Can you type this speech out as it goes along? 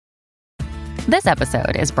This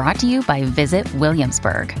episode is brought to you by Visit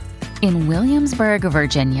Williamsburg. In Williamsburg,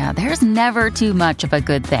 Virginia, there's never too much of a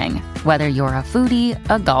good thing. Whether you're a foodie,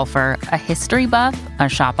 a golfer, a history buff, a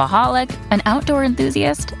shopaholic, an outdoor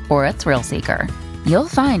enthusiast, or a thrill seeker, you'll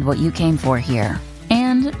find what you came for here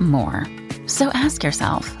and more. So ask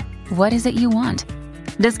yourself, what is it you want?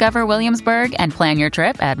 Discover Williamsburg and plan your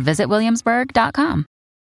trip at visitwilliamsburg.com.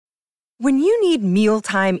 When you need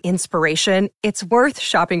mealtime inspiration, it's worth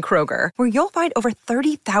shopping Kroger, where you'll find over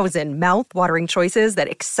 30,000 mouth-watering choices that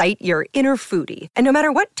excite your inner foodie. And no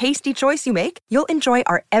matter what tasty choice you make, you'll enjoy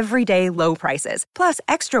our everyday low prices, plus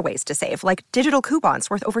extra ways to save, like digital coupons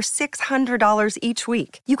worth over $600 each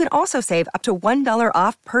week. You can also save up to $1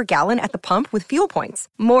 off per gallon at the pump with fuel points.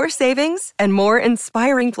 More savings and more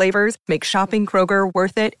inspiring flavors make shopping Kroger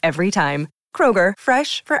worth it every time. Kroger,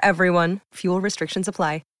 fresh for everyone. Fuel restrictions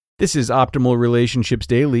apply. This is Optimal Relationships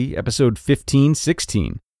Daily, episode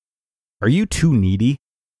 1516. Are You Too Needy?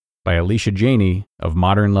 By Alicia Janney of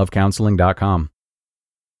modernlovecounseling.com.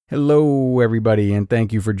 Hello, everybody, and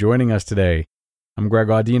thank you for joining us today. I'm Greg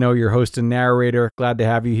Audino, your host and narrator. Glad to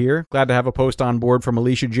have you here. Glad to have a post on board from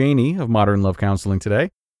Alicia Janney of Modern Love Counseling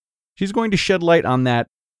today. She's going to shed light on that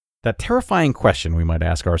terrifying question we might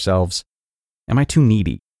ask ourselves. Am I too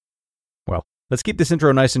needy? Well, let's keep this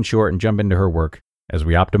intro nice and short and jump into her work as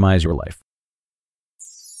we optimize your life.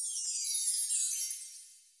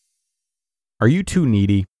 Are You Too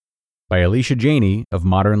Needy? By Alicia Janney of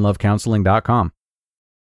modernlovecounseling.com.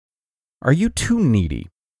 Are you too needy?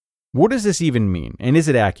 What does this even mean, and is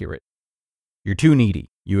it accurate? You're too needy.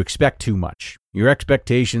 You expect too much. Your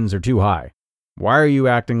expectations are too high. Why are you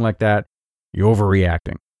acting like that? You're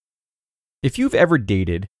overreacting. If you've ever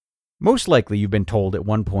dated, most likely you've been told at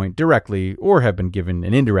one point directly or have been given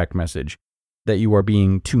an indirect message that you are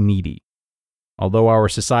being too needy. Although our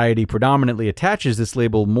society predominantly attaches this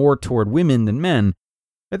label more toward women than men,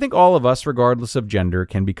 I think all of us, regardless of gender,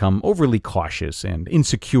 can become overly cautious and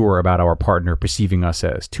insecure about our partner perceiving us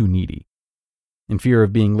as too needy. In fear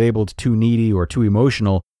of being labeled too needy or too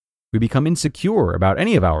emotional, we become insecure about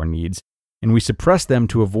any of our needs, and we suppress them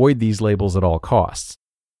to avoid these labels at all costs.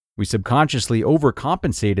 We subconsciously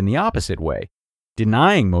overcompensate in the opposite way,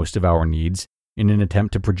 denying most of our needs in an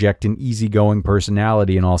attempt to project an easygoing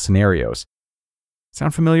personality in all scenarios.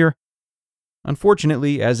 Sound familiar?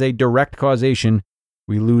 Unfortunately, as a direct causation,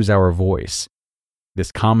 we lose our voice. This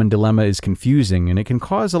common dilemma is confusing, and it can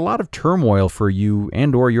cause a lot of turmoil for you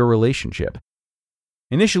and/or your relationship.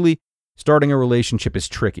 Initially, starting a relationship is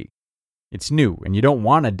tricky. It's new, and you don't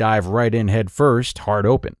want to dive right in head first, heart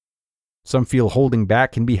open. Some feel holding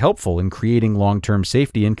back can be helpful in creating long-term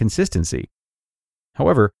safety and consistency.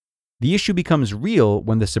 However, the issue becomes real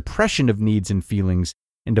when the suppression of needs and feelings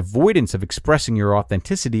and avoidance of expressing your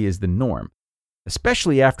authenticity is the norm,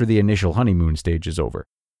 especially after the initial honeymoon stage is over.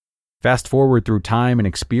 Fast forward through time and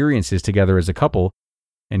experiences together as a couple,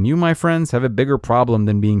 and you, my friends, have a bigger problem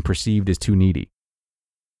than being perceived as too needy.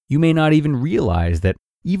 You may not even realize that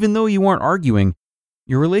even though you aren't arguing,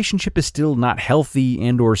 your relationship is still not healthy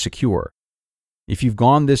and/or secure. If you've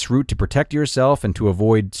gone this route to protect yourself and to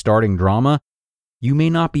avoid starting drama, you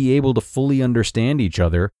may not be able to fully understand each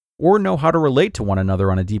other or know how to relate to one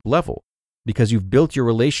another on a deep level, because you've built your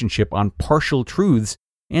relationship on partial truths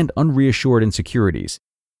and unreassured insecurities.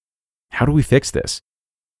 How do we fix this?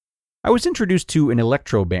 I was introduced to an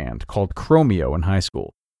electro band called Chromeo in high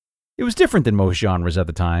school. It was different than most genres at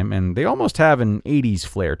the time, and they almost have an 80s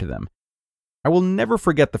flair to them. I will never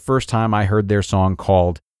forget the first time I heard their song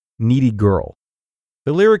called Needy Girl.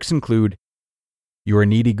 The lyrics include, "You're a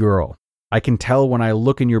needy girl. I can tell when I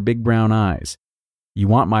look in your big brown eyes. You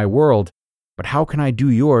want my world, but how can I do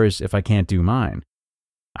yours if I can't do mine?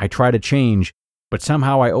 I try to change, but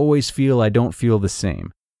somehow I always feel I don't feel the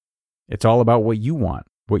same. It's all about what you want,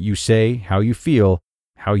 what you say, how you feel,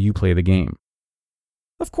 how you play the game."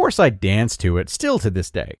 Of course, I dance to it still to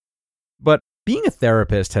this day. But being a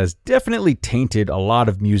therapist has definitely tainted a lot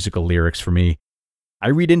of musical lyrics for me. I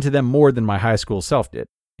read into them more than my high school self did,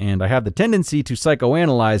 and I have the tendency to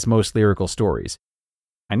psychoanalyze most lyrical stories.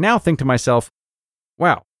 I now think to myself,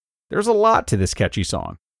 wow, there's a lot to this catchy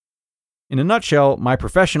song. In a nutshell, my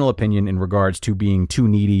professional opinion in regards to being too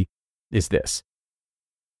needy is this.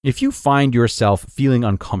 If you find yourself feeling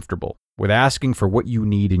uncomfortable with asking for what you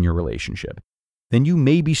need in your relationship, then you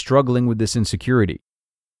may be struggling with this insecurity.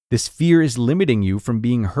 This fear is limiting you from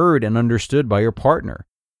being heard and understood by your partner.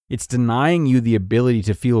 It's denying you the ability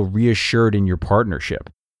to feel reassured in your partnership.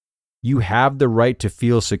 You have the right to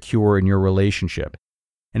feel secure in your relationship.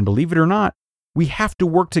 And believe it or not, we have to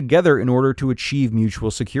work together in order to achieve mutual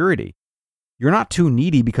security. You're not too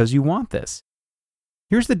needy because you want this.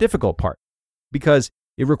 Here's the difficult part. because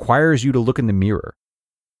it requires you to look in the mirror.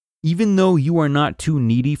 Even though you are not too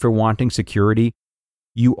needy for wanting security,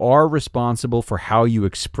 you are responsible for how you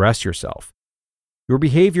express yourself. Your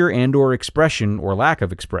behavior and/or expression or lack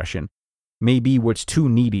of expression may be what's too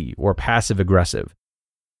needy or passive-aggressive.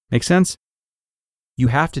 Make sense? You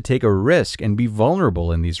have to take a risk and be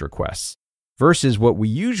vulnerable in these requests, versus what we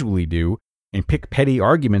usually do and pick petty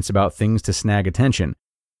arguments about things to snag attention.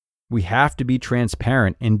 We have to be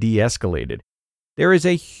transparent and de-escalated. There is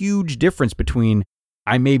a huge difference between,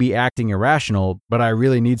 I may be acting irrational, but I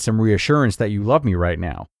really need some reassurance that you love me right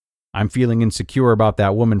now. I'm feeling insecure about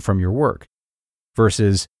that woman from your work.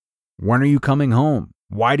 Versus, when are you coming home?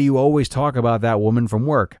 Why do you always talk about that woman from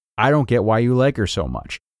work? I don't get why you like her so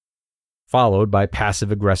much. Followed by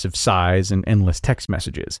passive-aggressive sighs and endless text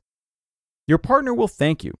messages. Your partner will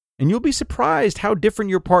thank you, and you'll be surprised how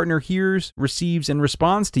different your partner hears, receives, and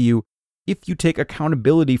responds to you if you take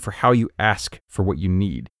accountability for how you ask for what you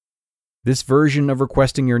need. This version of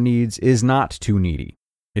requesting your needs is not too needy.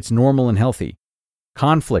 It's normal and healthy.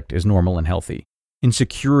 Conflict is normal and healthy.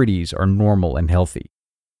 Insecurities are normal and healthy.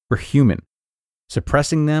 We're human.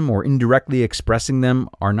 Suppressing them or indirectly expressing them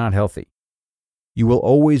are not healthy. You will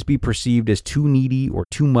always be perceived as too needy or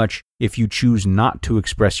too much if you choose not to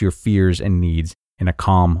express your fears and needs in a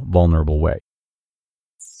calm, vulnerable way.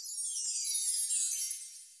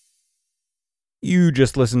 You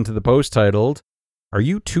just listened to the post titled, "Are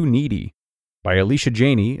You Too Needy?" by Alicia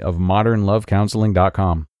Janney of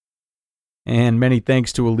modernlovecounseling.com. And many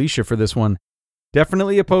thanks to Alicia for this one.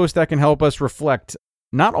 Definitely a post that can help us reflect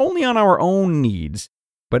not only on our own needs,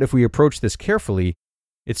 but if we approach this carefully,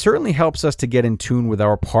 it certainly helps us to get in tune with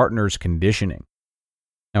our partner's conditioning.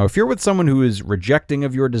 Now, if you're with someone who is rejecting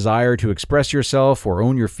of your desire to express yourself or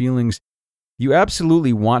own your feelings, you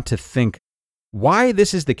absolutely want to think why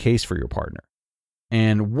this is the case for your partner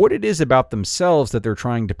and what it is about themselves that they're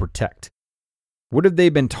trying to protect. What have they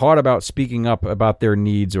been taught about speaking up about their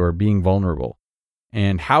needs or being vulnerable?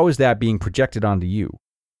 And how is that being projected onto you?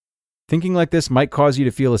 Thinking like this might cause you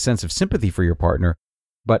to feel a sense of sympathy for your partner,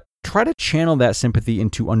 but try to channel that sympathy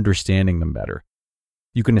into understanding them better.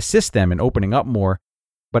 You can assist them in opening up more,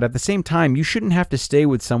 but at the same time, you shouldn't have to stay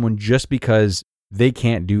with someone just because they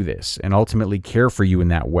can't do this and ultimately care for you in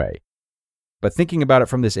that way. But thinking about it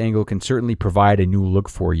from this angle can certainly provide a new look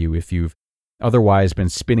for you if you've otherwise been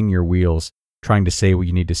spinning your wheels, trying to say what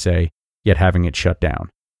you need to say, yet having it shut down.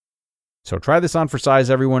 So try this on for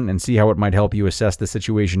size, everyone, and see how it might help you assess the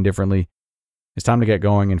situation differently. It's time to get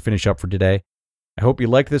going and finish up for today. I hope you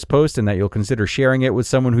liked this post and that you'll consider sharing it with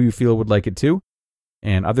someone who you feel would like it too.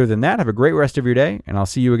 And other than that, have a great rest of your day, and I'll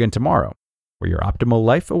see you again tomorrow, where your optimal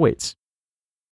life awaits.